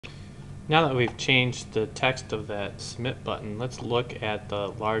Now that we've changed the text of that submit button, let's look at the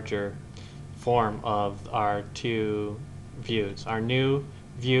larger form of our two views. Our new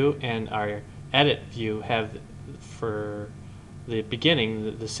view and our edit view have, for the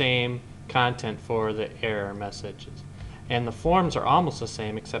beginning, the same content for the error messages. And the forms are almost the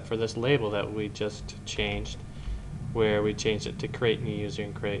same except for this label that we just changed, where we changed it to create new user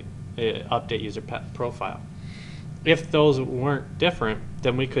and create update user profile. If those weren't different,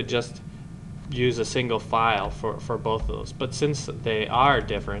 then we could just use a single file for both of those. But since they are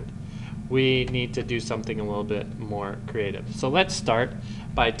different, we need to do something a little bit more creative. So let's start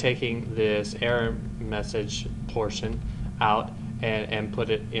by taking this error message portion out and put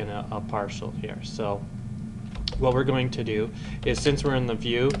it in a partial here. So what we're going to do is, since we're in the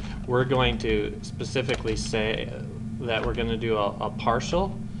view, we're going to specifically say that we're going to do a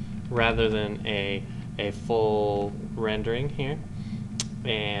partial rather than a full rendering here.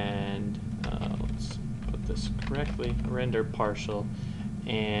 And let's put this correctly, render partial,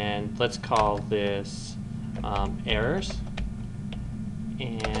 and let's call this errors,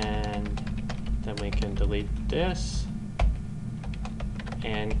 and then we can delete this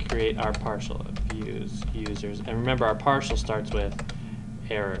and create our partial views users. And remember, our partial starts with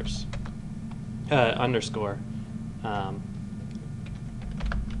errors underscore.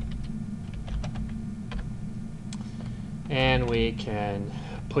 And we can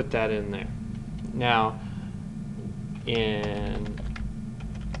put that in there. Now, in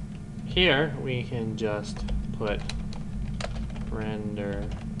here, we can just put render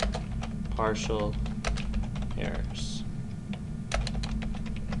partial errors.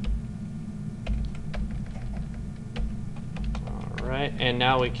 All right, and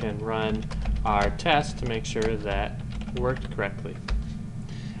now we can run our test to make sure that worked correctly.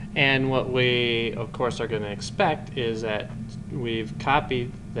 And what we, of course, are going to expect is that we've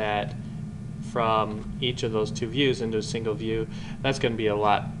copied that from each of those two views into a single view. That's going to be a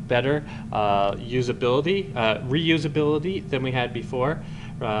lot better usability, reusability than we had before.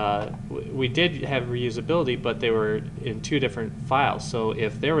 We did have reusability, but they were in two different files. So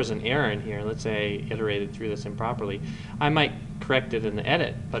if there was an error in here, let's say iterated through this improperly, I might correct it in the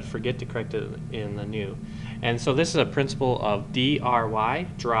edit, but forget to correct it in the new. And so this is a principle of DRY,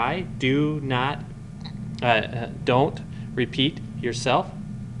 dry, do not, don't repeat yourself.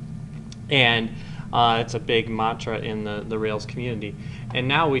 And it's a big mantra in the Rails community. And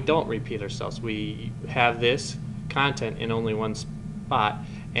now we don't repeat ourselves. We have this content in only one spot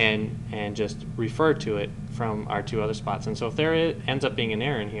and just refer to it from our two other spots. And so if there ends up being an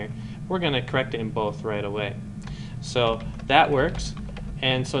error in here, we're going to correct it in both right away. So that works.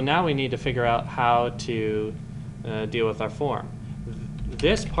 And so now we need to figure out how to deal with our form.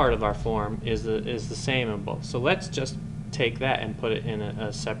 This part of our form is the same in both. So let's just take that and put it in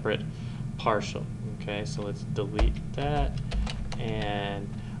a separate partial. Okay, so let's delete that, and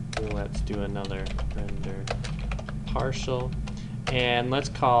let's do another render partial, and let's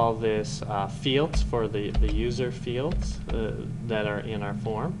call this fields for the user fields that are in our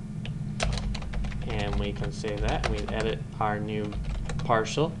form. And we can save that, and we edit our new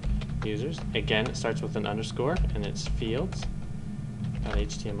partial users. Again, it starts with an underscore, and it's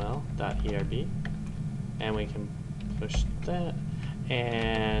fields.html.erb, and we can push that,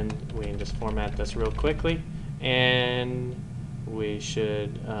 and we can just format this real quickly, and we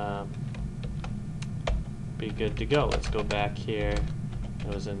should be good to go. Let's go back here. It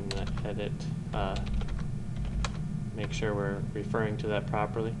was in the edit. Make sure we're referring to that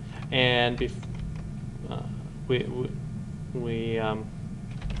properly, and we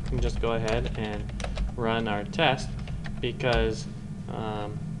can just go ahead and run our test, because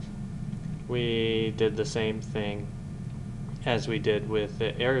we did the same thing as we did with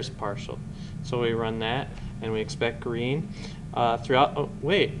the errors partial. So we run that, and we expect green throughout. Oh,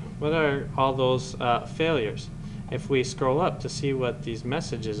 wait, what are all those failures? If we scroll up to see what these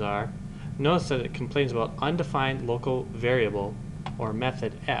messages are, notice that it complains about undefined local variable or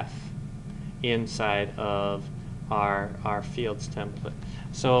method f inside of our fields template.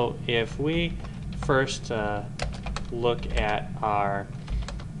 So if we first look at our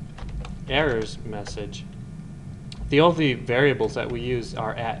errors message, the only variables that we use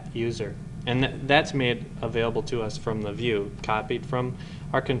are @user, and that's made available to us from the view, copied from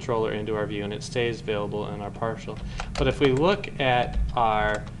our controller into our view, and it stays available in our partial. But if we look at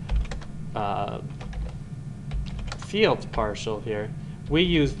our fields partial here, we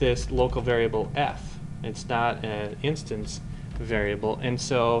use this local variable f. It's not an instance variable, and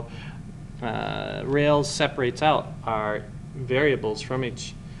so Rails separates out our variables from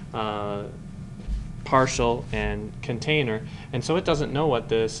each partial and container, and so it doesn't know what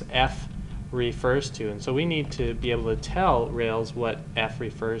this f refers to. And so we need to be able to tell Rails what f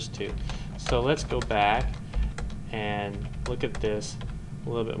refers to. So let's go back and look at this a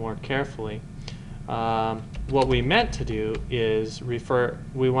little bit more carefully. What we meant to do is we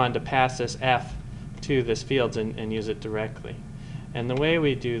wanted to pass this f to this field and use it directly. And the way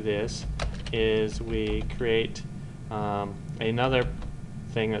we do this is we create another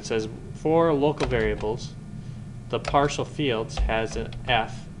thing that says for local variables, the partial fields has an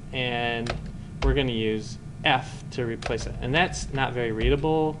f, and we're going to use f to replace it. And that's not very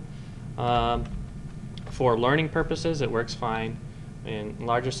readable. For learning purposes, it works fine in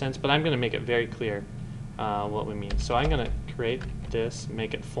larger sense, but I'm going to make it very clear what we mean. So I'm going to create this,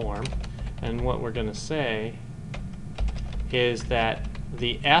 make it form, and what we're going to say is that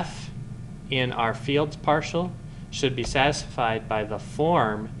the f in our fields partial should be satisfied by the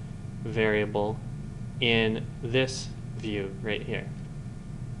form variable in this view right here,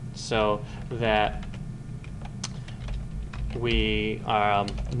 so that we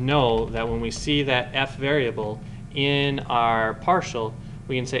know that when we see that f variable in our partial,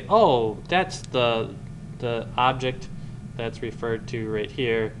 we can say, oh, that's the object that's referred to right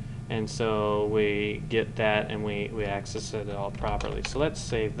here, and so we get that and we access it all properly. So let's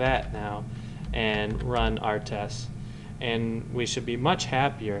save that now and run our tests, and we should be much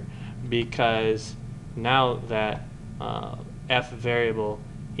happier because now that f variable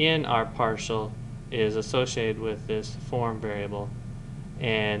in our partial is associated with this form variable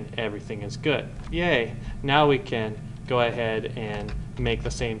and everything is good. Yay! Now we can go ahead and make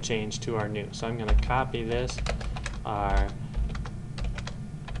the same change to our new. So I'm going to copy this,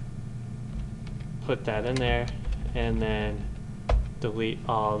 put that in there, and then delete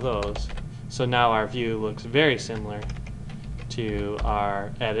all of those. So now our view looks very similar to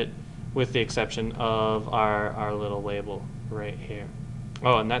our edit, with the exception of our little label right here.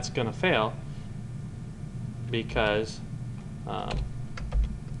 Oh, and that's going to fail because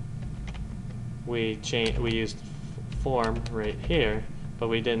we used form right here, but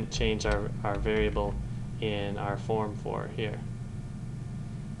we didn't change our variable in our form for here.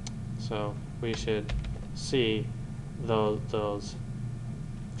 So we should see those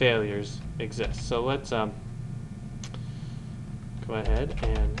failures exist. So let's go ahead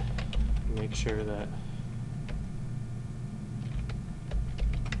and make sure that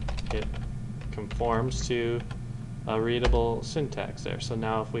it conforms to a readable syntax there. So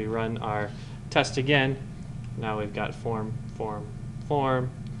now if we run our test again, now we've got form, form, form,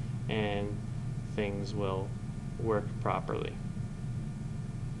 and things will work properly.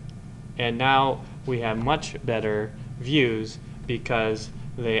 And now we have much better views because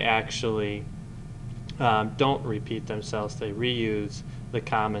they actually don't repeat themselves. They reuse the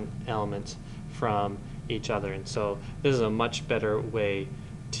common elements from each other. And so this is a much better way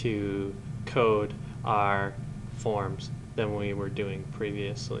to code our forms than we were doing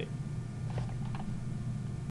previously.